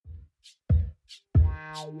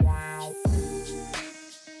I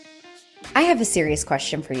have a serious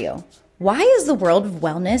question for you. Why is the world of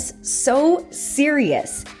wellness so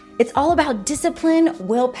serious? It's all about discipline,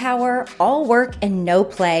 willpower, all work, and no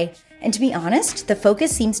play. And to be honest, the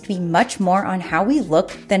focus seems to be much more on how we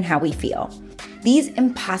look than how we feel. These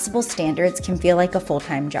impossible standards can feel like a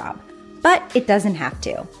full-time job, but it doesn't have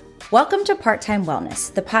to. Welcome to Part-Time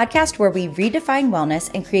Wellness, the podcast where we redefine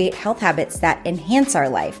wellness and create health habits that enhance our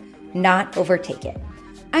life, not overtake it.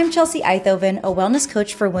 I'm Chelsea Eithoven, a wellness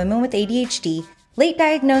coach for women with ADHD, late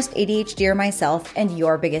diagnosed ADHDer myself, and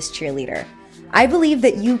your biggest cheerleader. I believe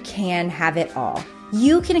that you can have it all.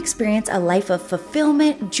 You can experience a life of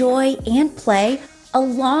fulfillment, joy, and play,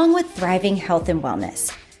 along with thriving health and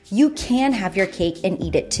wellness. You can have your cake and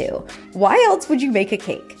eat it too. Why else would you make a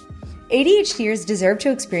cake? ADHDers deserve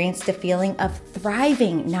to experience the feeling of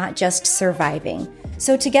thriving, not just surviving.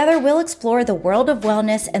 So together we'll explore the world of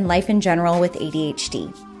wellness and life in general with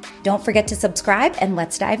ADHD. Don't forget to subscribe and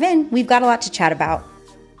let's dive in. We've got a lot to chat about.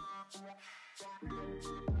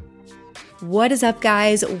 What is up,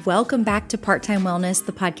 guys? Welcome back to Part-Time Wellness,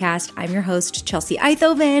 the podcast. I'm your host, Chelsea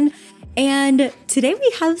Eithoven. And today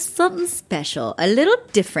we have something special, a little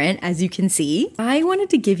different, as you can see. I wanted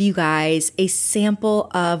to give you guys a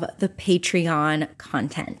sample of the Patreon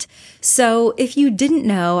content. So if you didn't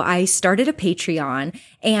know, I started a Patreon,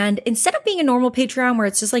 and instead of being a normal Patreon where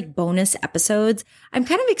it's just like bonus episodes, I'm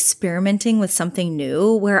kind of experimenting with something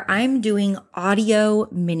new where I'm doing audio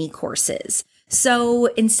mini courses. So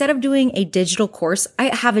instead of doing a digital course,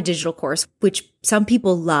 I have a digital course, which some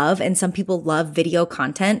people love and some people love video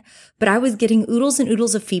content, but I was getting oodles and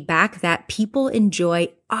oodles of feedback that people enjoy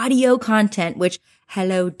audio content, which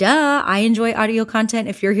hello, duh, I enjoy audio content.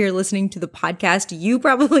 If you're here listening to the podcast, you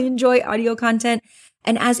probably enjoy audio content.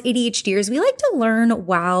 And as ADHDers, we like to learn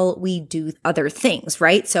while we do other things,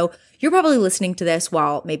 right? So you're probably listening to this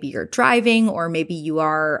while maybe you're driving, or maybe you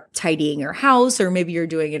are tidying your house, or maybe you're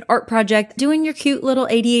doing an art project, doing your cute little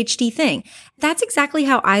ADHD thing. That's exactly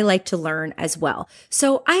how I like to learn as well.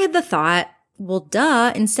 So I had the thought, well,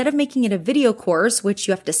 duh, instead of making it a video course, which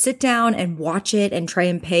you have to sit down and watch it and try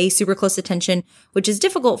and pay super close attention, which is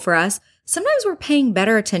difficult for us, sometimes we're paying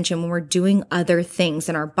better attention when we're doing other things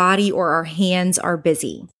and our body or our hands are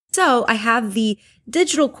busy. So I have the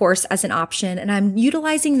digital course as an option, and I'm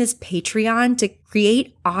utilizing this Patreon to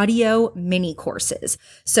create audio mini courses.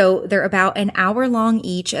 So they're about an hour long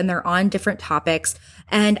each, and they're on different topics.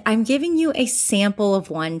 And I'm giving you a sample of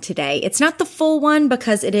one today. It's not the full one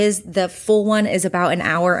because the full one is about an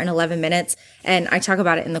hour and 11 minutes. And I talk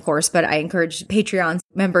about it in the course, but I encourage Patreon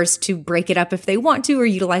members to break it up if they want to, or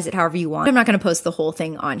utilize it however you want. I'm not going to post the whole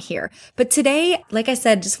thing on here. But today, like I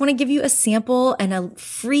said, just want to give you a sample and a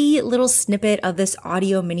free little snippet of this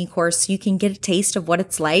audio mini course so you can get a taste of what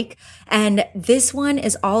it's like. And this one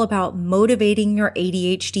is all about motivating your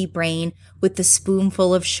ADHD brain with the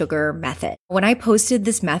spoonful of sugar method. When I posted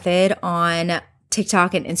this method on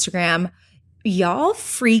TikTok and Instagram, y'all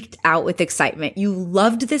freaked out with excitement. You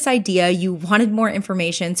loved this idea. You wanted more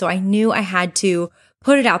information. So I knew I had to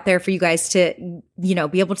put it out there for you guys to,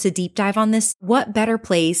 be able to deep dive on this. What better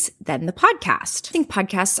place than the podcast? I think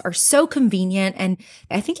podcasts are so convenient. And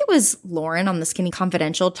I think it was Lauren on the Skinny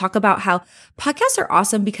Confidential talk about how podcasts are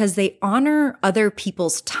awesome because they honor other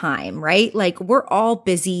people's time, right? Like we're all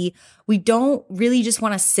busy. We don't really just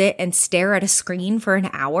want to sit and stare at a screen for an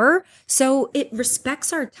hour. So it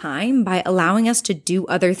respects our time by allowing us to do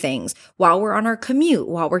other things while we're on our commute,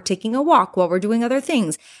 while we're taking a walk, while we're doing other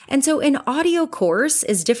things. And so an audio course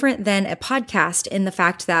is different than a podcast in the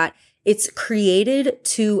fact that it's created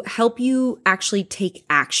to help you actually take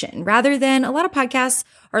action rather than a lot of podcasts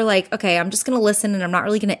are like, okay, I'm just going to listen and I'm not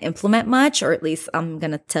really going to implement much, or at least I'm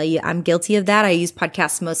going to tell you I'm guilty of that. I use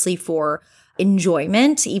podcasts mostly for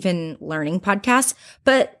enjoyment, even learning podcasts,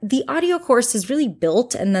 but the audio course is really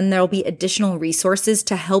built and then there'll be additional resources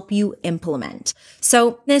to help you implement.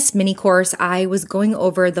 So this mini course, I was going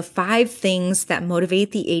over the 5 things that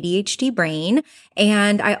motivate the ADHD brain.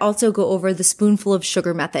 And I also go over the spoonful of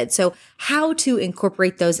sugar method. So how to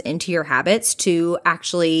incorporate those into your habits to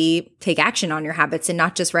actually take action on your habits and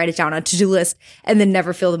not just write it down on a to-do list and then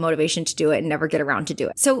never feel the motivation to do it and never get around to do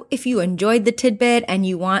it. So if you enjoyed the tidbit and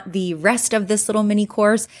you want the rest of this little mini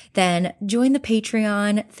course, then join the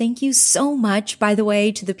Patreon. Thank you so much, by the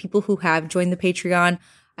way, to the people who have joined the Patreon.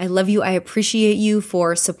 I love you. I appreciate you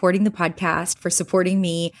for supporting the podcast, for supporting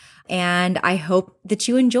me, and I hope that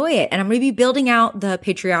you enjoy it. And I'm going to be building out the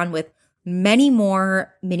Patreon with many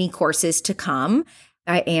more mini courses to come.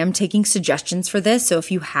 I am taking suggestions for this. So if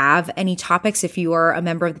you have any topics, if you are a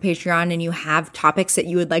member of the Patreon and you have topics that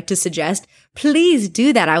you would like to suggest, please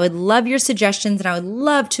do that. I would love your suggestions and I would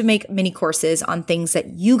love to make mini courses on things that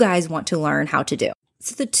you guys want to learn how to do.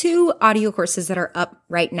 So the 2 audio courses that are up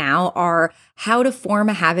right now are How to Form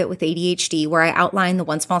a Habit with ADHD, where I outline the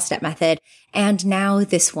 1 small step method, and now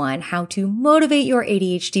this one, How to Motivate Your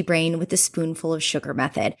ADHD Brain with the Spoonful of Sugar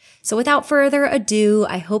method. So without further ado,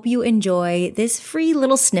 I hope you enjoy this free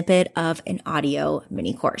little snippet of an audio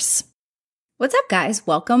mini course. What's up, guys?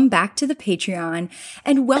 Welcome back to the Patreon,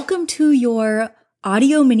 and welcome to your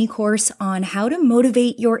audio mini course on how to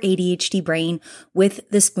motivate your ADHD brain with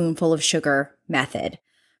the Spoonful of Sugar method.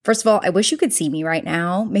 First of all, I wish you could see me right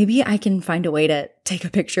now. Maybe I can find a way to take a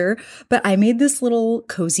picture, but I made this little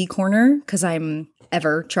cozy corner because I'm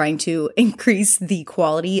ever trying to increase the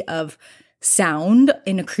quality of sound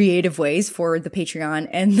in creative ways for the Patreon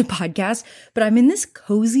and the podcast. But I'm in this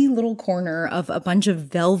cozy little corner of a bunch of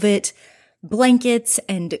velvet blankets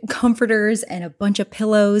and comforters and a bunch of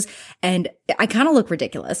pillows, and I kind of look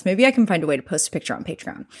ridiculous. Maybe I can find a way to post a picture on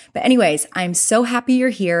Patreon. But anyways, I'm so happy you're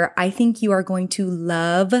here. I think you are going to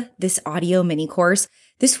love this audio mini course.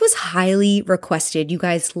 This was highly requested. You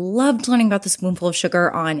guys loved learning about the Spoonful of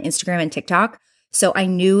Sugar on Instagram and TikTok. So I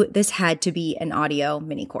knew this had to be an audio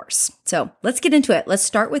mini course. So let's get into it. Let's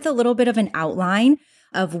start with a little bit of an outline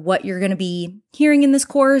of what you're going to be hearing in this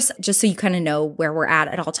course, just so you kind of know where we're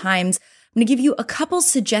at all times. I'm going to give you a couple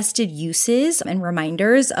suggested uses and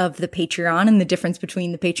reminders of the Patreon and the difference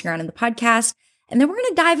between the Patreon and the podcast. And then we're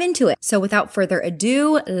going to dive into it. So without further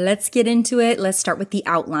ado, let's get into it. Let's start with the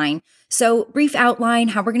outline. So brief outline,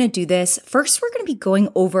 how we're going to do this. First, we're going to be going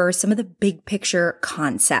over some of the big picture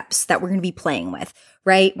concepts that we're going to be playing with,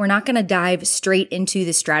 right? We're not going to dive straight into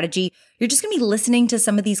the strategy. You're just going to be listening to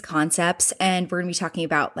some of these concepts, and we're going to be talking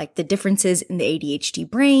about like the differences in the ADHD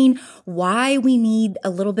brain, why we need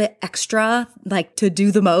a little bit extra, like to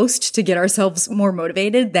do the most to get ourselves more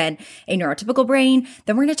motivated than a neurotypical brain.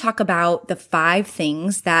 Then we're going to talk about the 5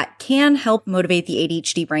 things that can help motivate the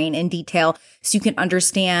ADHD brain in detail so you can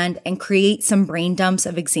understand and create some brain dumps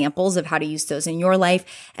of examples of how to use those in your life.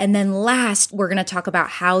 And then last, we're going to talk about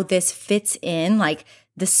how this fits in, like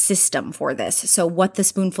the system for this. So what the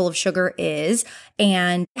Spoonful of Sugar is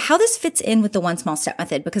and how this fits in with the 1 small step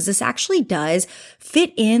method, because this actually does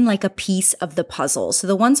fit in like a piece of the puzzle. So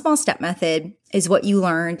the 1 small step method is what you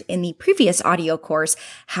learned in the previous audio course,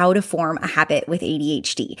 How to Form a Habit with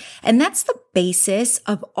ADHD. And that's the basis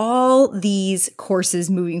of all these courses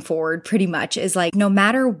moving forward pretty much, is like no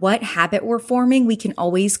matter what habit we're forming, we can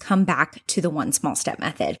always come back to the 1 small step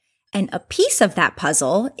method. And a piece of that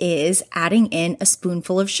puzzle is adding in a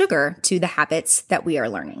spoonful of sugar to the habits that we are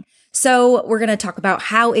learning. So we're going to talk about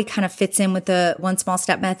how it kind of fits in with the 1 small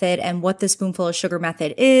step method and what the Spoonful of Sugar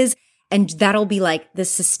method is. And that'll be like the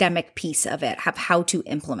systemic piece of it, of how to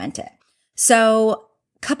implement it. So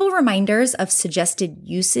a couple reminders of suggested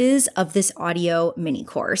uses of this audio mini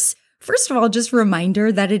course. First of all, just a reminder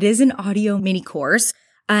that it is an audio mini course,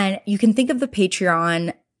 and you can think of the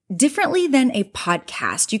Patreon differently than a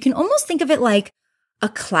podcast. You can almost think of it like a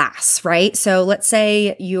class, right? So let's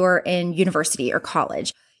say you're in university or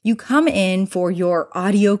college. You come in for your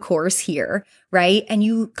audio course here, right? And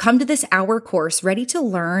you come to this hour course ready to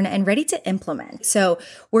learn and ready to implement. So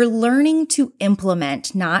we're learning to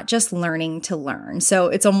implement, not just learning to learn. So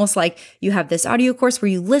it's almost like you have this audio course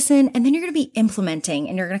where you listen and then you're going to be implementing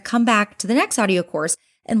and you're going to come back to the next audio course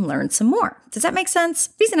and learn some more. Does that make sense?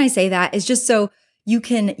 The reason I say that is just so you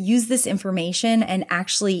can use this information and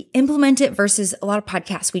actually implement it versus a lot of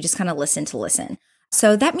podcasts, we just kind of listen to listen.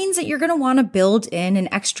 So that means that you're going to want to build in an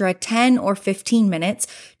extra 10 or 15 minutes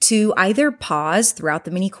to either pause throughout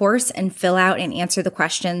the mini course and fill out and answer the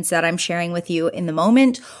questions that I'm sharing with you in the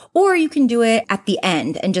moment, or you can do it at the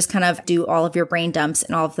end and just kind of do all of your brain dumps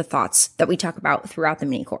and all of the thoughts that we talk about throughout the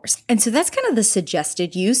mini course. And so that's kind of the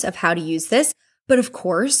suggested use of how to use this. But of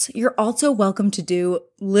course, you're also welcome to do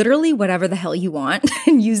literally whatever the hell you want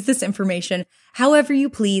and use this information however you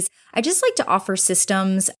please. I just like to offer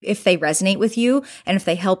systems if they resonate with you and if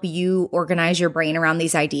they help you organize your brain around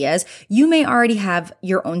these ideas. You may already have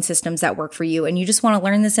your own systems that work for you and you just want to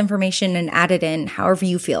learn this information and add it in however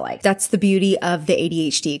you feel like. That's the beauty of the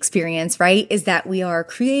ADHD experience, right? Is that we are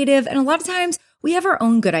creative and a lot of times we have our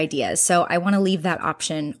own good ideas. So I want to leave that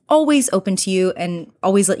option always open to you and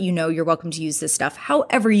always let you know you're welcome to use this stuff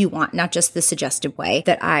however you want, not just the suggested way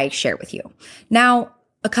that I share with you. Now,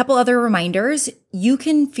 a couple other reminders. You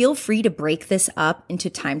can feel free to break this up into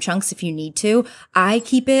time chunks if you need to. I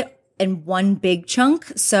keep it in one big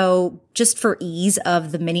chunk. So just for ease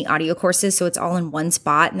of the mini audio courses, so it's all in one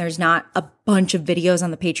spot and there's not a bunch of videos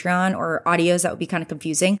on the Patreon or audios, that would be kind of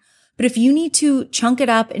confusing. But if you need to chunk it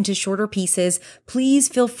up into shorter pieces, please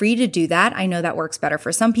feel free to do that. I know that works better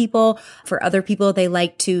for some people. For other people, they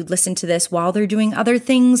like to listen to this while they're doing other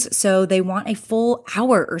things. So they want a full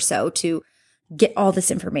hour or so to get all this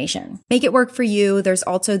information. Make it work for you. There's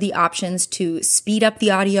also the options to speed up the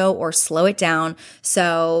audio or slow it down.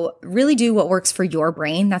 So really do what works for your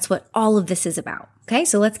brain. That's what all of this is about. Okay,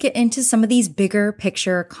 so let's get into some of these bigger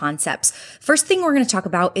picture concepts. First thing we're going to talk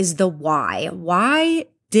about is the why. Why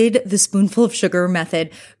did the spoonful of sugar method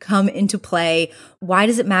come into play? Why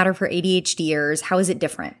does it matter for ADHDers? How is it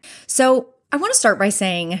different? So I want to start by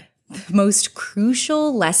saying the most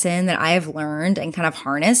crucial lesson that I have learned and kind of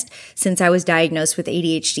harnessed since I was diagnosed with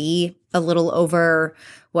ADHD a little over,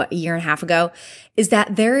 a year and a half ago, is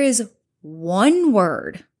that there is one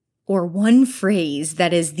word or one phrase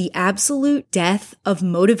that is the absolute death of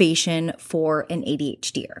motivation for an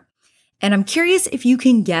ADHDer. And I'm curious if you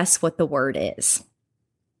can guess what the word is.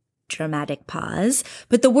 Dramatic pause,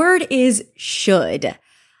 but the word is should.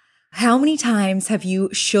 How many times have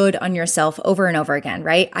you should on yourself over and over again,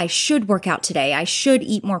 right? I should work out today. I should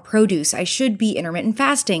eat more produce. I should be intermittent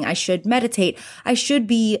fasting. I should meditate. I should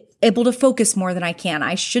be able to focus more than I can.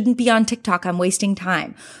 I shouldn't be on TikTok. I'm wasting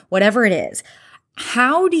time. Whatever it is.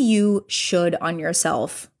 How do you should on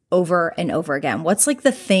yourself over and over again? What's like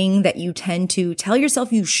the thing that you tend to tell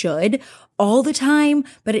yourself you should all the time,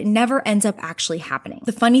 but it never ends up actually happening?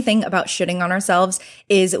 The funny thing about shoulding on ourselves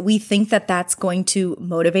is we think that that's going to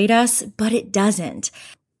motivate us, but it doesn't.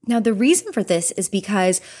 Now, the reason for this is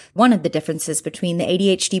because one of the differences between the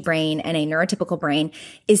ADHD brain and a neurotypical brain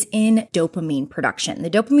is in dopamine production. The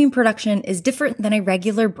dopamine production is different than a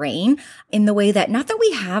regular brain in the way that not that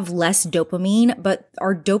we have less dopamine, but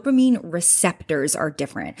our dopamine receptors are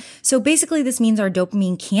different. So basically, this means our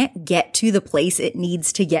dopamine can't get to the place it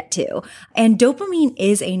needs to get to. And dopamine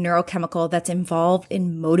is a neurochemical that's involved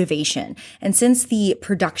in motivation. And since the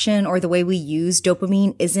production or the way we use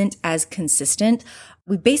dopamine isn't as consistent,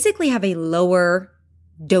 we basically have a lower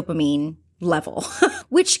dopamine level,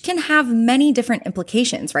 which can have many different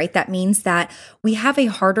implications, right? That means that we have a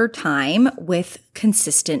harder time with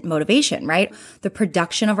consistent motivation, right? The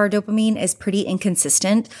production of our dopamine is pretty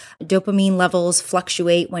inconsistent. Dopamine levels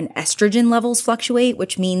fluctuate when estrogen levels fluctuate,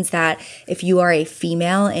 which means that if you are a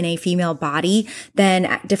female in a female body, then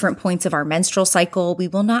at different points of our menstrual cycle, we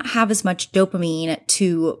will not have as much dopamine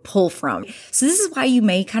to pull from. So this is why you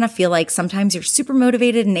may kind of feel like sometimes you're super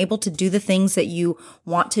motivated and able to do the things that you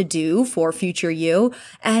want to do for future you.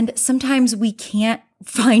 And sometimes we can't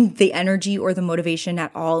find the energy or the motivation at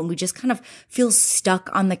all. And we just kind of feel stuck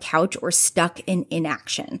on the couch or stuck in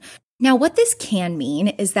inaction. Now, what this can mean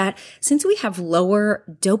is that since we have lower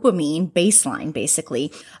dopamine baseline,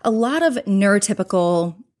 basically, a lot of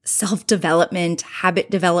neurotypical self-development, habit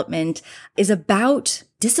development is about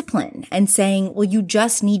discipline and saying, well, you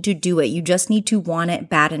just need to do it. You just need to want it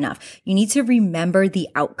bad enough. You need to remember the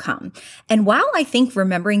outcome. And while I think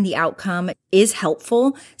remembering the outcome is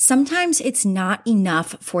helpful, sometimes it's not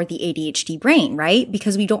enough for the ADHD brain, right?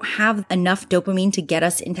 Because we don't have enough dopamine to get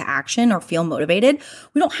us into action or feel motivated.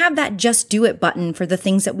 We don't have that just do it button for the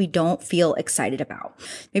things that we don't feel excited about.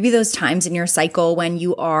 Maybe those times in your cycle when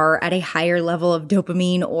you are at a higher level of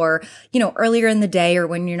dopamine or, earlier in the day or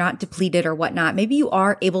when you're not depleted or whatnot, maybe you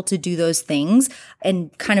are able to do those things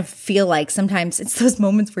and kind of feel like sometimes it's those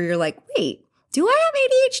moments where you're like, wait, do I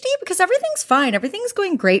have ADHD? Because everything's fine. Everything's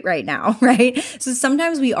going great right now, right? So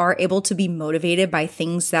sometimes we are able to be motivated by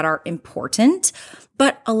things that are important,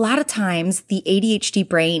 but a lot of times the ADHD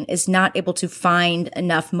brain is not able to find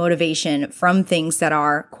enough motivation from things that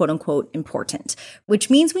are quote unquote important, which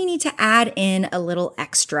means we need to add in a little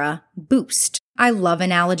extra boost. I love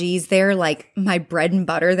analogies. They're like my bread and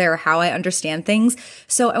butter. They're how I understand things.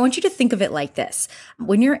 So I want you to think of it like this.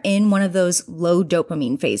 When you're in one of those low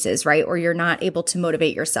dopamine phases, right? Or you're not able to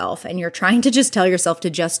motivate yourself and you're trying to just tell yourself to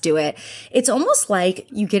just do it. It's almost like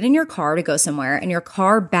you get in your car to go somewhere and your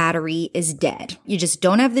car battery is dead. You just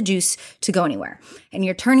don't have the juice to go anywhere. And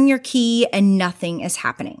you're turning your key and nothing is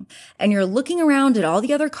happening. And you're looking around at all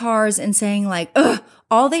the other cars and saying like, ugh,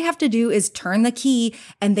 all they have to do is turn the key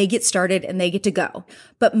and they get started and they get to go.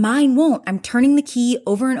 But mine won't. I'm turning the key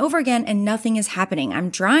over and over again and nothing is happening.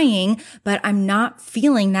 I'm trying, but I'm not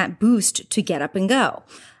feeling that boost to get up and go.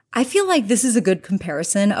 I feel like this is a good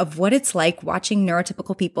comparison of what it's like watching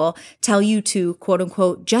neurotypical people tell you to quote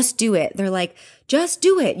unquote, just do it. They're like, just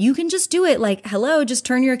do it. You can just do it. Like, hello, just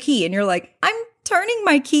turn your key. And you're like, I'm turning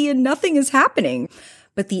my key and nothing is happening.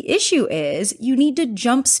 But the issue is you need to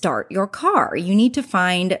jumpstart your car. You need to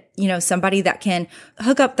find, somebody that can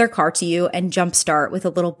hook up their car to you and jumpstart with a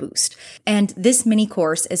little boost. And this mini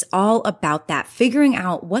course is all about that, figuring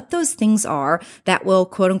out what those things are that will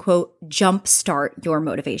quote unquote jumpstart your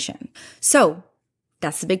motivation. So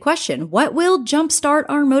that's the big question. What will jumpstart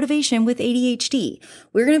our motivation with ADHD?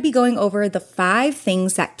 We're going to be going over the 5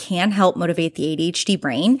 things that can help motivate the ADHD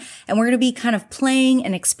brain. And we're going to be kind of playing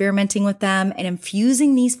and experimenting with them and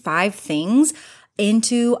infusing these 5 things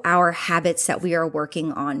into our habits that we are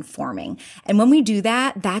working on forming. And when we do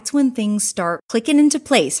that, that's when things start clicking into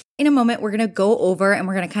place. In a moment, we're going to go over and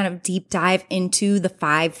we're going to kind of deep dive into the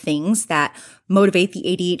 5 things that motivate the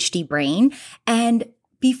ADHD brain. And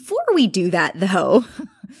before we do that, though,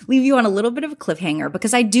 leave you on a little bit of a cliffhanger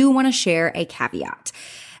because I do want to share a caveat.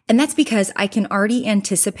 And that's because I can already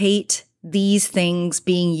anticipate these things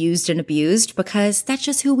being used and abused because that's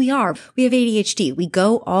just who we are. We have ADHD. We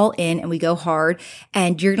go all in and we go hard,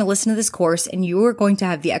 and you're going to listen to this course and you are going to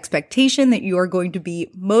have the expectation that you are going to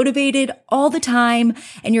be motivated all the time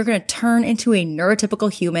and you're going to turn into a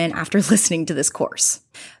neurotypical human after listening to this course.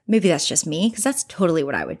 Maybe that's just me because that's totally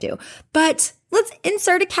what I would do. But let's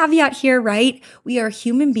insert a caveat here, right? We are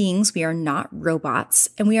human beings. We are not robots,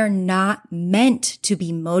 and we are not meant to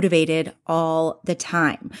be motivated all the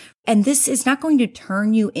time. And this is not going to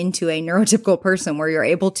turn you into a neurotypical person where you're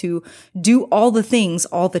able to do all the things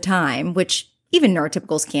all the time, which even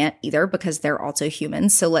neurotypicals can't either because they're also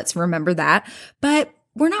humans. So let's remember that. But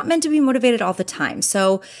we're not meant to be motivated all the time.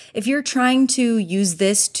 So if you're trying to use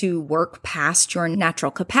this to work past your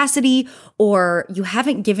natural capacity, or you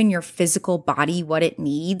haven't given your physical body what it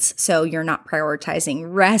needs, so you're not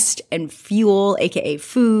prioritizing rest and fuel, aka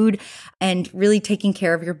food, and really taking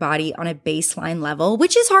care of your body on a baseline level,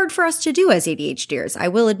 which is hard for us to do as ADHDers, I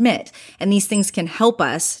will admit. And these things can help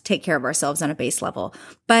us take care of ourselves on a base level.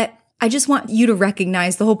 But I just want you to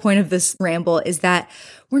recognize the whole point of this ramble is that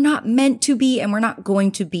we're not meant to be and we're not going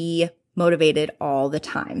to be motivated all the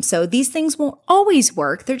time. So these things won't always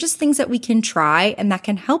work. They're just things that we can try and that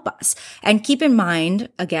can help us. And keep in mind,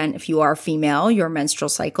 again, if you are female, your menstrual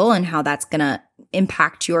cycle and how that's going to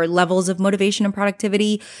impact your levels of motivation and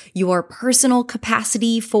productivity, your personal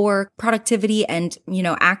capacity for productivity and,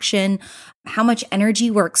 action, how much energy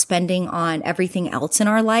we're expending on everything else in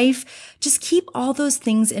our life. Just keep all those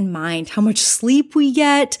things in mind, how much sleep we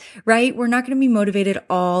get, right? We're not going to be motivated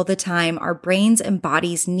all the time. Our brains and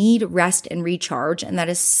bodies need rest and recharge, and that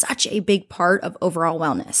is such a big part of overall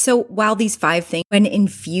wellness. So while these 5 things, when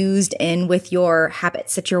infused in with your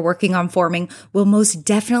habits that you're working on forming, will most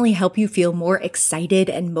definitely help you feel more excited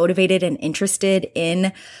and motivated and interested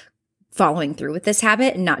in following through with this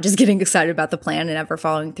habit and not just getting excited about the plan and never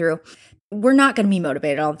following through. We're not going to be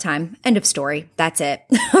motivated all the time. End of story. That's it.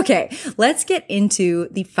 Okay, let's get into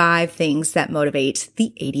the 5 things that motivate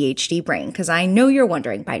the ADHD brain, because I know you're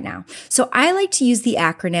wondering by now. So I like to use the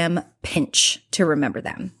acronym PINCH to remember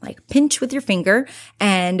them, like pinch with your finger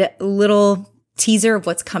and little teaser of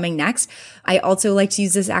what's coming next. I also like to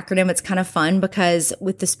use this acronym. It's kind of fun because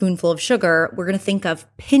with the spoonful of sugar, we're going to think of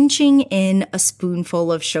pinching in a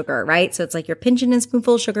spoonful of sugar, right? So it's like you're pinching in a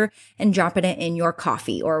spoonful of sugar and dropping it in your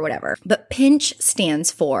coffee or whatever. But pinch stands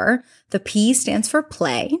for, the P stands for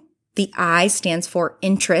play. The I stands for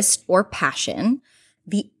interest or passion.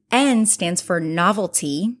 The N stands for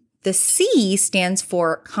novelty. The C stands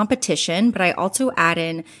for competition, but I also add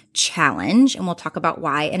in challenge, and we'll talk about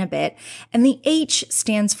why in a bit. And the H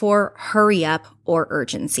stands for hurry up or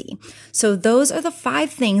urgency. So those are the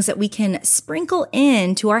 5 things that we can sprinkle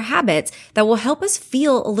into our habits that will help us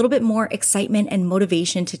feel a little bit more excitement and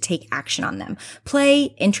motivation to take action on them.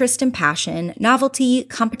 Play, interest and passion, novelty,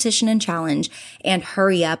 competition and challenge, and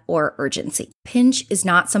hurry up or urgency. Pinch is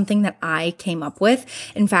not something that I came up with.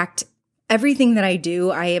 In fact, everything that I do,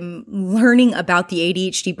 I am learning about the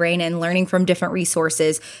ADHD brain and learning from different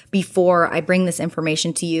resources before I bring this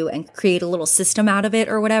information to you and create a little system out of it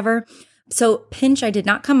or whatever. So pinch, I did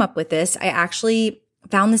not come up with this. I actually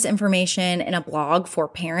found this information in a blog for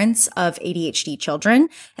parents of ADHD children.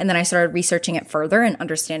 And then I started researching it further and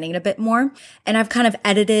understanding it a bit more. And I've kind of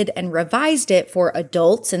edited and revised it for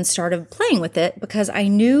adults and started playing with it because I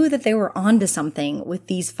knew that they were onto something with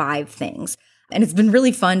these 5 things. And it's been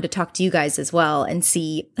really fun to talk to you guys as well and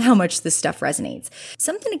see how much this stuff resonates.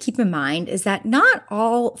 Something to keep in mind is that not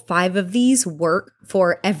all 5 of these work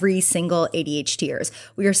for every single ADHDers.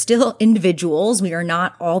 We are still individuals. We are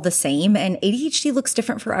not all the same. And ADHD looks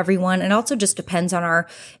different for everyone. And also just depends on our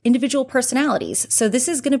individual personalities. So this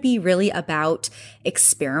is going to be really about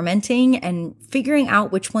experimenting and figuring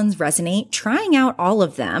out which ones resonate, trying out all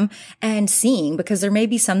of them and seeing, because there may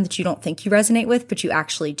be some that you don't think you resonate with, but you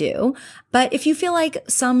actually do. But if you feel like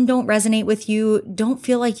some don't resonate with you, don't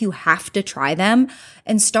feel like you have to try them,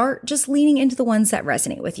 and start just leaning into the ones that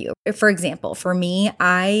resonate with you. For example, for me,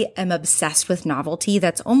 I am obsessed with novelty.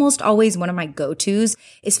 That's almost always one of my go-tos,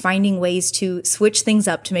 is finding ways to switch things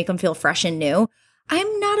up to make them feel fresh and new.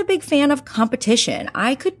 I'm not a big fan of competition.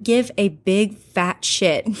 I could give a big fat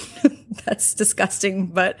shit, that's disgusting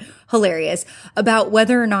but hilarious, about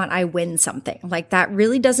whether or not I win something. Like, that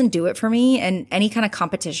really doesn't do it for me. And any kind of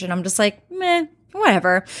competition, I'm just like, meh,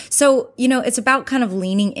 whatever. So, it's about kind of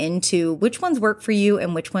leaning into which ones work for you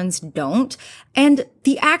and which ones don't. And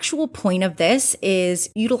the actual point of this is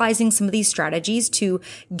utilizing some of these strategies to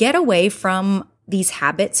get away from these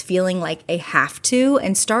habits feeling like a have to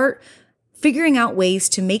and start figuring out ways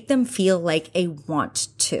to make them feel like a want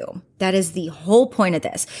to. That is the whole point of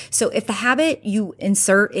this. So if the habit, you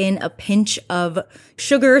insert in a pinch of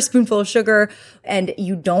sugar, a spoonful of sugar, and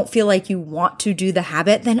you don't feel like you want to do the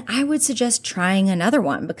habit, then I would suggest trying another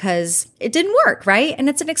one, because it didn't work, right? And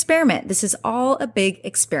it's an experiment. This is all a big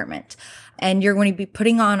experiment. And you're going to be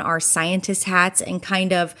putting on our scientist hats and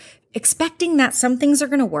kind of expecting that some things are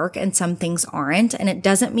going to work and some things aren't. And it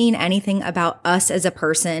doesn't mean anything about us as a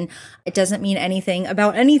person. It doesn't mean anything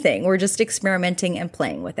about anything. We're just experimenting and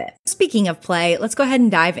playing with it. Speaking of play, let's go ahead and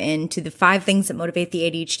dive into the 5 things that motivate the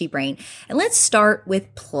ADHD brain. And let's start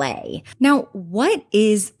with play. Now, what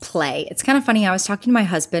is play? It's kind of funny. I was talking to my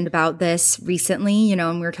husband about this recently,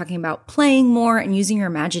 and we were talking about playing more and using your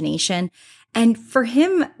imagination. And for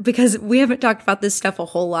him, because we haven't talked about this stuff a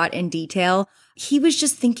whole lot in detail, he was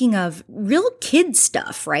just thinking of real kid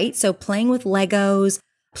stuff, right? So playing with Legos,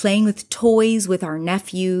 playing with toys with our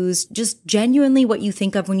nephews, just genuinely what you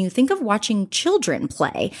think of when you think of watching children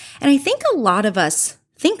play. And I think a lot of us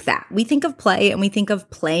think that. We think of play and we think of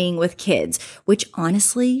playing with kids, which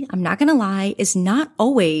honestly, I'm not going to lie, is not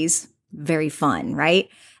always very fun, right?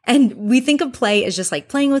 And we think of play as just like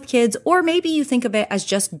playing with kids, or maybe you think of it as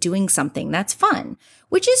just doing something that's fun,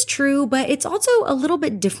 which is true, but it's also a little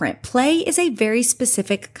bit different. Play is a very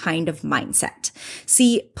specific kind of mindset.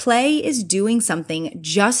 See, play is doing something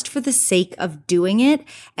just for the sake of doing it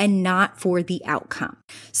and not for the outcome.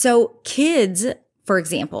 So kids, for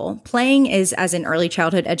example, playing is, as an early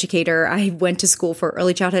childhood educator, I went to school for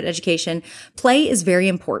early childhood education. Play is very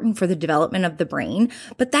important for the development of the brain,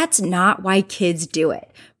 but that's not why kids do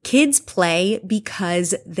it. Kids play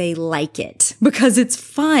because they like it, because it's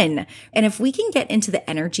fun. And if we can get into the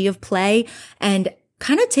energy of play and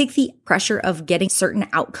kind of take the pressure of getting certain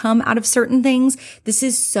outcome out of certain things, this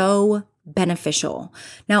is so beneficial.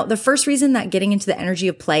 Now, the first reason that getting into the energy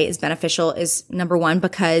of play is beneficial is, number one,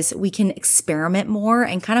 because we can experiment more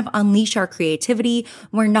and kind of unleash our creativity.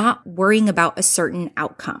 We're not worrying about a certain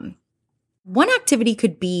outcome. One activity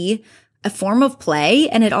could be a form of play,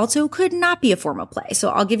 and it also could not be a form of play.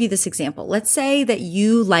 So I'll give you this example. Let's say that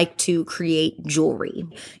you like to create jewelry.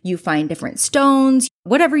 You find different stones,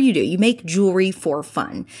 whatever you do, you make jewelry for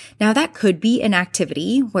fun. Now, that could be an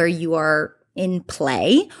activity where you are in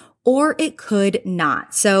play, or it could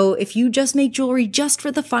not. So if you just make jewelry just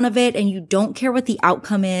for the fun of it and you don't care what the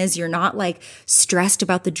outcome is, you're not like stressed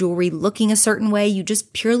about the jewelry looking a certain way, you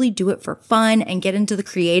just purely do it for fun and get into the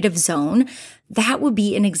creative zone, that would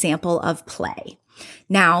be an example of play.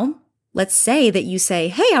 Now, let's say that you say,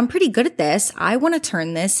 hey, I'm pretty good at this. I want to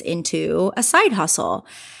turn this into a side hustle.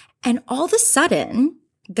 And all of a sudden,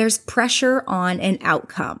 there's pressure on an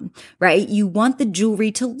outcome, right? You want the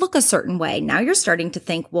jewelry to look a certain way. Now you're starting to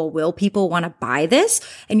think, well, will people want to buy this?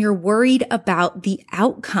 And you're worried about the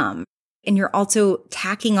outcome. And you're also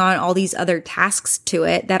tacking on all these other tasks to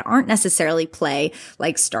it that aren't necessarily play,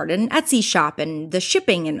 like start an Etsy shop and the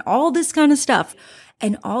shipping and all this kind of stuff.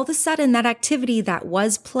 And all of a sudden, that activity that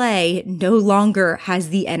was play no longer has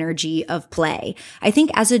the energy of play. I think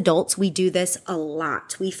as adults, we do this a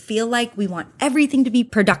lot. We feel like we want everything to be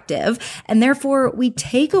productive, and therefore we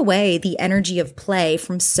take away the energy of play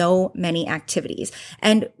from so many activities.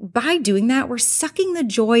 And by doing that, we're sucking the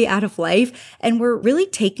joy out of life, and we're really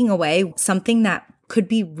taking away something that could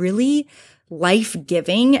be really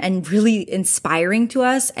life-giving and really inspiring to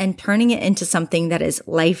us, and turning it into something that is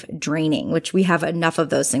life-draining, which we have enough of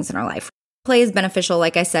those things in our life. Play is beneficial,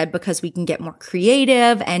 like I said, because we can get more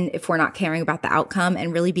creative and if we're not caring about the outcome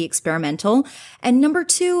and really be experimental. And number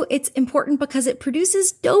two, it's important because it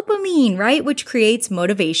produces dopamine, right? Which creates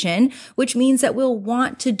motivation, which means that we'll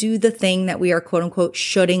want to do the thing that we are quote unquote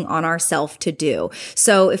shooting on ourselves to do.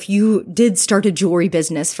 So if you did start a jewelry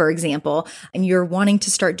business, for example, and you're wanting to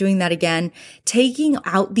start doing that again, taking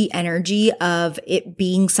out the energy of it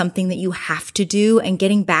being something that you have to do and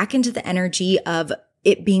getting back into the energy of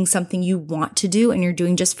it being something you want to do and you're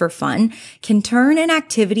doing just for fun can turn an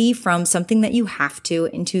activity from something that you have to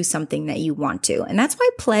into something that you want to. And that's why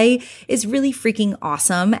play is really freaking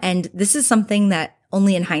awesome. And this is something that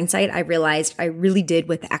only in hindsight, I realized I really did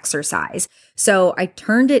with exercise. So I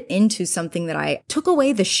turned it into something that I took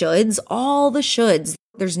away the shoulds, all the shoulds.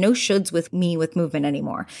 There's no shoulds with me with movement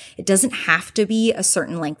anymore. It doesn't have to be a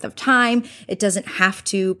certain length of time. It doesn't have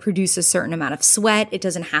to produce a certain amount of sweat. It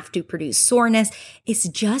doesn't have to produce soreness. It's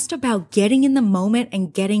just about getting in the moment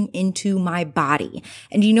and getting into my body.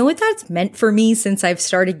 And you know what that's meant for me since I've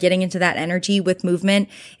started getting into that energy with movement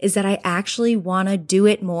is that I actually want to do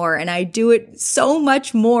it more and I do it so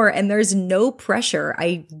much more and there's no pressure.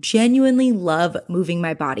 I genuinely love moving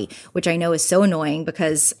my body, which I know is so annoying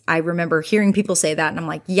because I remember hearing people say that and I'm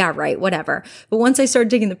like, yeah, right, whatever. But once I started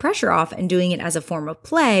taking the pressure off and doing it as a form of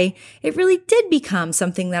play, it really did become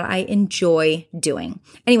something that I enjoy doing.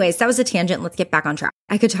 Anyways, that was a tangent. Let's get back on track.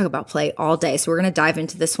 I could talk about play all day, so we're going to dive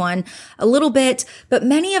into this one a little bit. But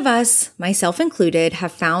many of us, myself included,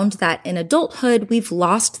 have found that in adulthood, we've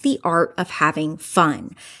lost the art of having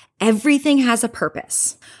fun. Everything has a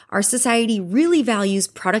purpose. Our society really values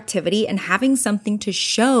productivity and having something to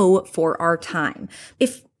show for our time.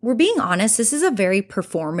 If we're being honest, this is a very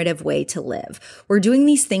performative way to live. We're doing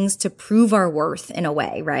these things to prove our worth in a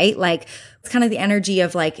way, right? Like it's kind of the energy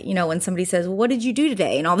of like, you know, when somebody says, well, what did you do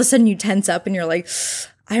today? And all of a sudden you tense up and you're like,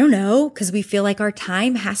 I don't know, because we feel like our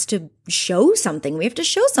time has to show something. We have to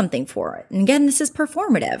show something for it. And again, this is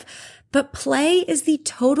performative. But play is the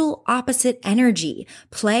total opposite energy.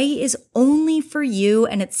 Play is only for you,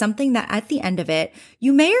 and it's something that at the end of it,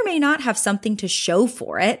 you may or may not have something to show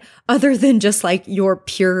for it other than just like your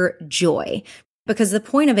pure joy. Because the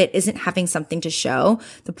point of it isn't having something to show.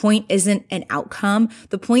 The point isn't an outcome.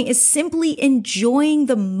 The point is simply enjoying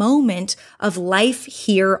the moment of life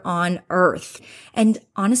here on earth. And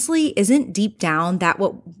honestly, isn't deep down that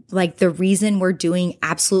what like the reason we're doing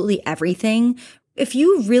absolutely everything? If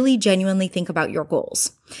you really genuinely think about your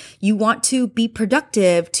goals, you want to be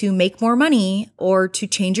productive to make more money or to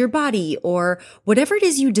change your body or whatever it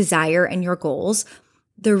is you desire and your goals,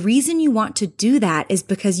 the reason you want to do that is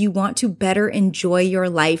because you want to better enjoy your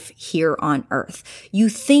life here on earth. You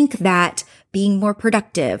think that being more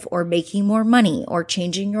productive or making more money or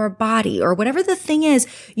changing your body or whatever the thing is,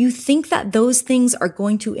 you think that those things are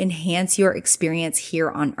going to enhance your experience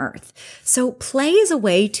here on earth. So play is a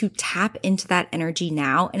way to tap into that energy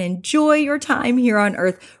now and enjoy your time here on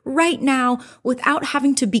earth right now without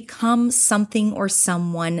having to become something or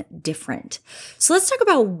someone different. So let's talk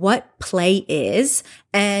about what play is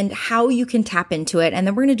and how you can tap into it. And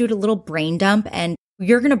then we're going to do a little brain dump and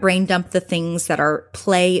you're going to brain dump the things that are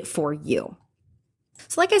play for you.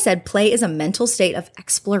 So like I said, play is a mental state of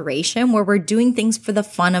exploration where we're doing things for the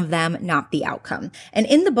fun of them, not the outcome. And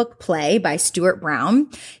in the book Play by Stuart Brown,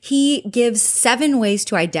 he gives 7 ways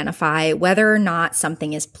to identify whether or not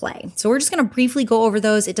something is play. So we're just going to briefly go over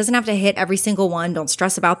those. It doesn't have to hit every single one. Don't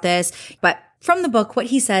stress about this. But from the book, what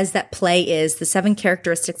he says that play is, the 7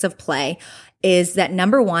 characteristics of play is that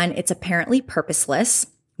number 1, it's apparently purposeless,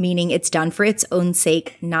 meaning it's done for its own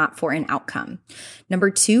sake, not for an outcome. Number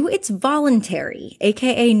 2, it's voluntary,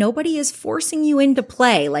 aka nobody is forcing you into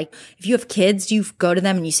play. Like if you have kids, you go to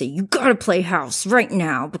them and you say, you gotta play house right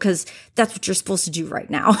now because that's what you're supposed to do right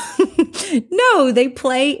now. No, they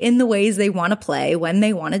play in the ways they want to play when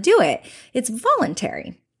they want to do it. It's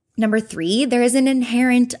voluntary. Number 3, there is an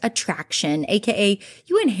inherent attraction, aka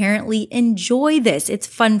you inherently enjoy this. It's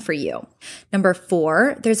fun for you. Number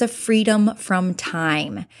 4, there's a freedom from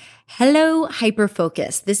time. Hello,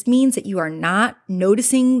 hyperfocus. This means that you are not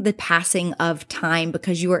noticing the passing of time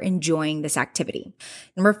because you are enjoying this activity.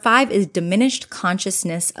 Number 5 is diminished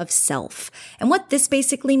consciousness of self. And what this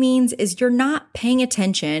basically means is you're not paying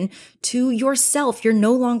attention to yourself. You're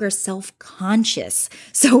no longer self-conscious.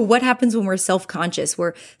 So what happens when we're self-conscious?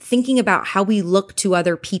 We're thinking about how we look to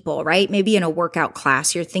other people, right? Maybe in a workout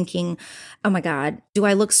class, you're thinking, oh my God, do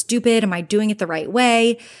I look stupid? Am I doing it the right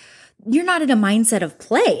way? You're not in a mindset of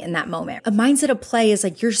play in that moment. A mindset of play is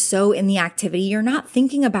like you're so in the activity. You're not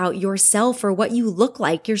thinking about yourself or what you look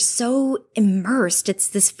like. You're so immersed. It's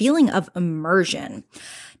this feeling of immersion.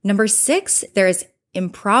 Number 6, there is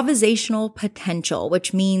improvisational potential,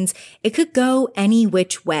 which means it could go any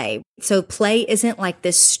which way. So play isn't like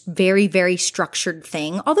this very, very structured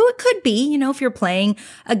thing, although it could be, if you're playing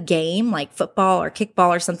a game like football or kickball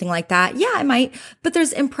or something like that. Yeah, it might, but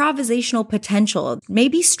there's improvisational potential,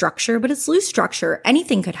 maybe structure, but it's loose structure.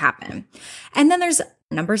 Anything could happen. And then there's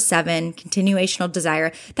number 7, continuational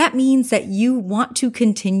desire. That means that you want to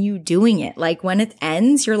continue doing it. Like when it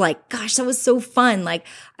ends, you're like, gosh, that was so fun. Like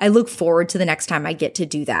I look forward to the next time I get to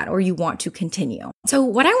do that, or you want to continue. So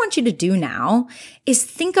what I want you to do now is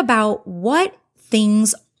think about what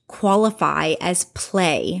things qualify as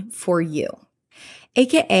play for you.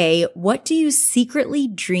 AKA, what do you secretly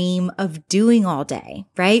dream of doing all day,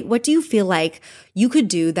 right? What do you feel like you could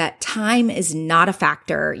do that time is not a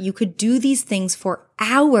factor? You could do these things for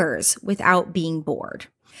hours without being bored.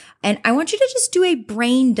 And I want you to just do a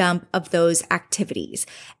brain dump of those activities.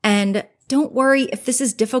 And don't worry if this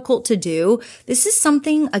is difficult to do. This is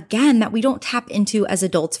something, again, that we don't tap into as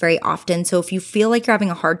adults very often. So if you feel like you're having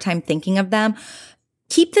a hard time thinking of them,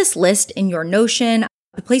 keep this list in your Notion.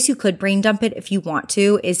 The place you could brain dump it if you want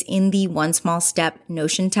to is in the One Small Step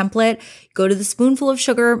Notion template. Go to the Spoonful of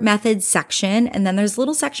Sugar Methods section, and then there's a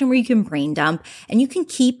little section where you can brain dump, and you can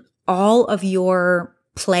keep all of your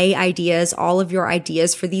play ideas, all of your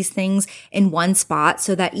ideas for these things in one spot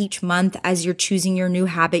so that each month as you're choosing your new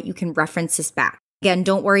habit, you can reference this back. Again,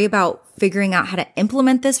 don't worry about figuring out how to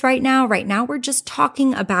implement this right now. Right now, we're just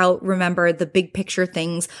talking about, remember, the big picture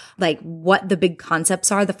things, like what the big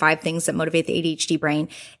concepts are, the 5 things that motivate the ADHD brain.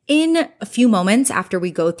 In a few moments after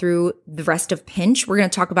we go through the rest of Pinch, we're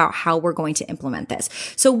going to talk about how we're going to implement this.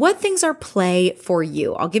 So what things are play for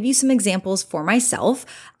you? I'll give you some examples for myself.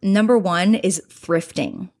 Number 1 is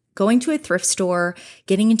thrifting. Going to a thrift store,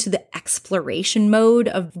 getting into the exploration mode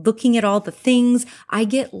of looking at all the things. I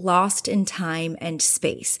get lost in time and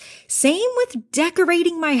space. Same with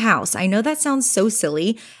decorating my house. I know that sounds so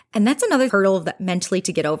silly. And that's another hurdle that mentally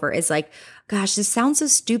to get over is like, gosh, this sounds so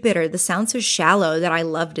stupid, or this sounds so shallow that I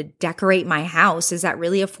love to decorate my house. Is that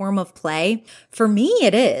really a form of play? For me,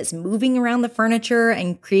 it is. Moving around the furniture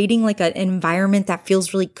and creating like an environment that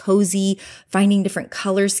feels really cozy, finding different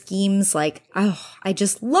color schemes. Like, oh, I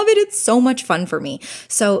just love it. It's so much fun for me.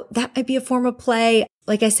 So that might be a form of play.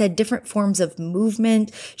 Like I said, different forms of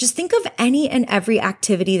movement. Just think of any and every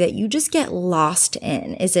activity that you just get lost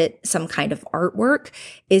in. Is it some kind of artwork?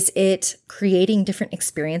 Is it creating different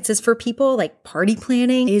experiences for people, like party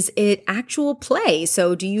planning? Is it actual play?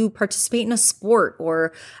 So do you participate in a sport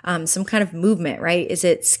or some kind of movement, right? Is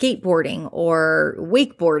it skateboarding or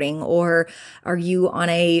wakeboarding, or are you on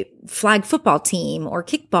a flag football team or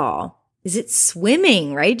kickball? Is it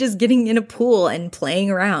swimming, right? Just getting in a pool and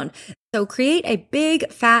playing around. So create a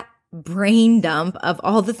big fat brain dump of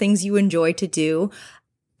all the things you enjoy to do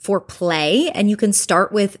for play. And you can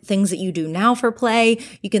start with things that you do now for play.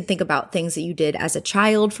 You can think about things that you did as a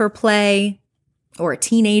child for play or a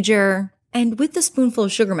teenager. And with the Spoonful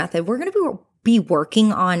of Sugar method, we're going to be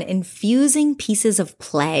working on infusing pieces of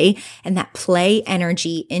play and that play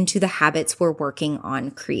energy into the habits we're working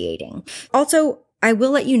on creating. Also, I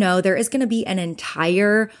will let you know there is going to be an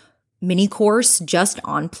entire mini course just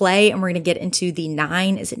on play, and we're going to get into the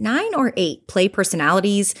 9 or 8 play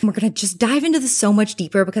personalities. And we're going to just dive into this so much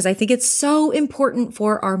deeper because I think it's so important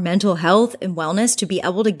for our mental health and wellness to be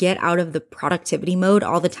able to get out of the productivity mode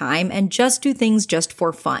all the time and just do things just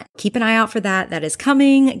for fun. Keep an eye out for that. That is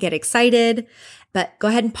coming. Get excited. But go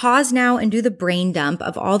ahead and pause now and do the brain dump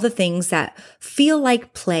of all the things that feel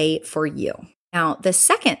like play for you. Now, the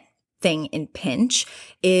second thing in Pinch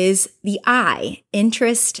is the I,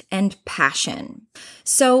 interest and passion.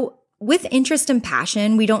 So with interest and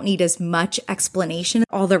passion, we don't need as much explanation.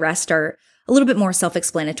 All the rest are a little bit more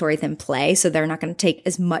self-explanatory than play, so they're not going to take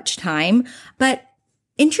as much time. But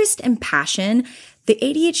interest and passion, the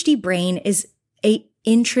ADHD brain is a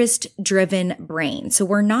interest-driven brain. So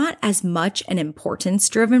we're not as much an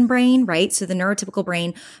importance-driven brain, right? So the neurotypical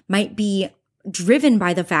brain might be driven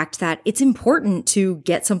by the fact that it's important to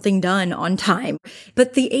get something done on time.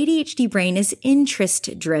 But the ADHD brain is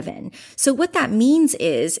interest driven. So what that means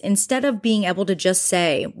is instead of being able to just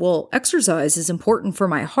say, well, exercise is important for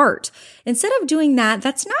my heart, instead of doing that,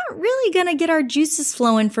 that's not really going to get our juices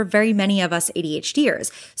flowing for very many of us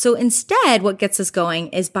ADHDers. So instead, what gets us going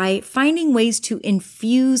is by finding ways to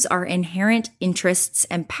infuse our inherent interests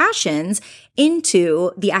and passions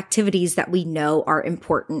into the activities that we know are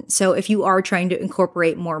important. So if you are trying to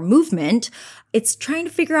incorporate more movement. It's trying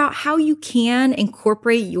to figure out how you can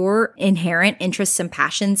incorporate your inherent interests and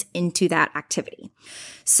passions into that activity.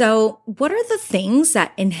 So what are the things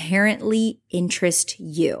that inherently interest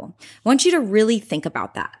you? I want you to really think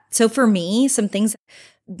about that. So for me, some things,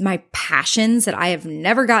 my passions that I have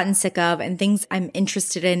never gotten sick of and things I'm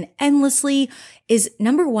interested in endlessly is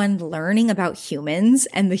number one, learning about humans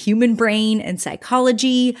and the human brain and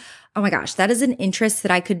psychology. Oh my gosh, that is an interest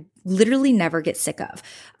that I could literally never get sick of.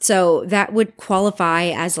 So that would qualify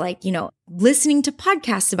as listening to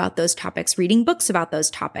podcasts about those topics, reading books about those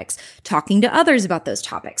topics, talking to others about those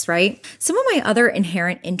topics, right? Some of my other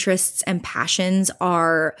inherent interests and passions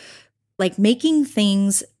are like making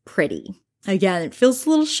things pretty. Again, it feels a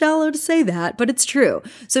little shallow to say that, but it's true.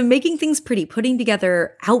 So making things pretty, putting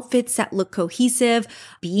together outfits that look cohesive,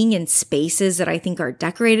 being in spaces that I think are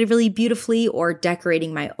decorated really beautifully, or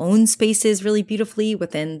decorating my own spaces really beautifully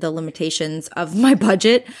within the limitations of my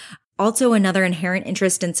budget. Also, another inherent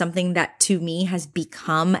interest in something that to me has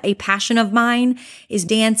become a passion of mine is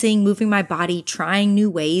dancing, moving my body, trying new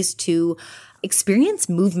ways to experience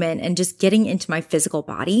movement and just getting into my physical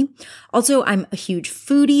body. Also, I'm a huge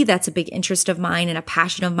foodie. That's a big interest of mine and a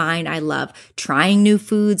passion of mine. I love trying new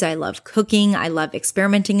foods. I love cooking. I love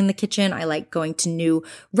experimenting in the kitchen. I like going to new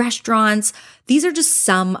restaurants. These are just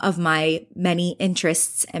some of my many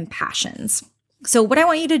interests and passions. So what I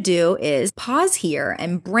want you to do is pause here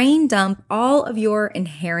and brain dump all of your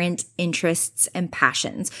inherent interests and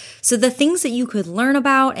passions. So the things that you could learn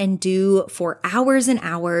about and do for hours and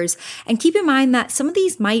hours. And keep in mind that some of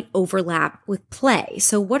these might overlap with play.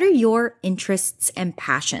 So what are your interests and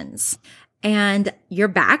passions? And you're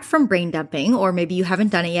back from brain dumping, or maybe you haven't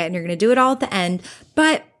done it yet and you're going to do it all at the end.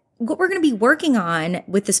 But what we're going to be working on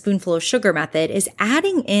with the spoonful of sugar method is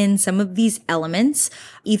adding in some of these elements,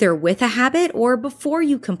 either with a habit or before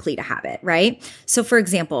you complete a habit, right? So for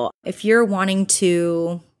example, if you're wanting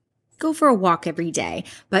to go for a walk every day,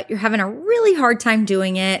 but you're having a really hard time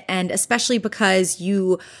doing it, and especially because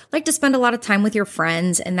you like to spend a lot of time with your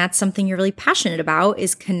friends, and that's something you're really passionate about,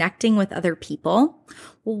 is connecting with other people.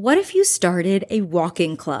 Well, what if you started a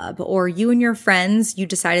walking club, or you and your friends, you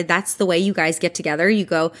decided that's the way you guys get together. You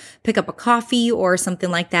go pick up a coffee or something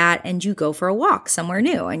like that, and you go for a walk somewhere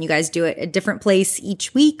new, and you guys do it a different place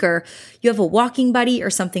each week, or you have a walking buddy or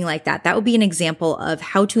something like that. That would be an example of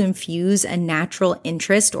how to infuse a natural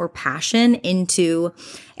interest or passion into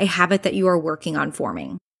a habit that you are working on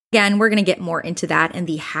forming. Again, we're going to get more into that and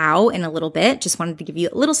the how in a little bit. Just wanted to give you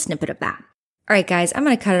a little snippet of that. All right, guys, I'm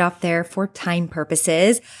going to cut it off there for time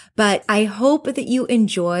purposes, but I hope that you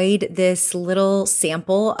enjoyed this little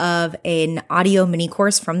sample of an audio mini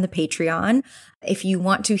course from the Patreon. If you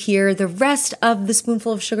want to hear the rest of the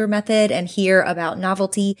Spoonful of Sugar method and hear about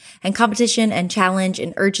novelty and competition and challenge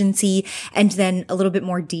and urgency, and then a little bit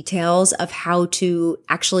more details of how to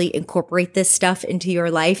actually incorporate this stuff into your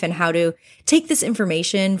life and how to take this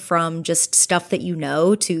information from just stuff that you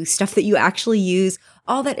know to stuff that you actually use,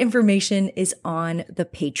 all that information is on the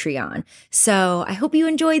Patreon. So I hope you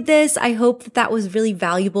enjoyed this. I hope that that was really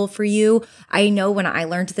valuable for you. I know when I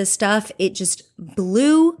learned this stuff, it just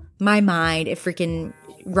blew my mind. It freaking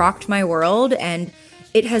rocked my world. And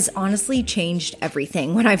it has honestly changed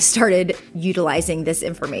everything when I've started utilizing this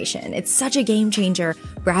information. It's such a game changer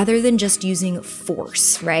rather than just using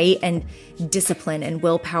force, right? And discipline and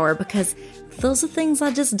willpower, because those are things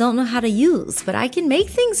I just don't know how to use, but I can make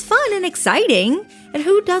things fun and exciting. And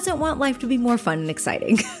who doesn't want life to be more fun and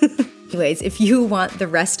exciting? Anyways, if you want the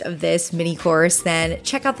rest of this mini course, then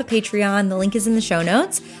check out the Patreon. The link is in the show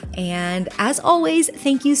notes. And as always,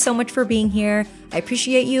 thank you so much for being here. I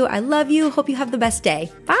appreciate you. I love you. Hope you have the best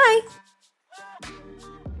day. Bye.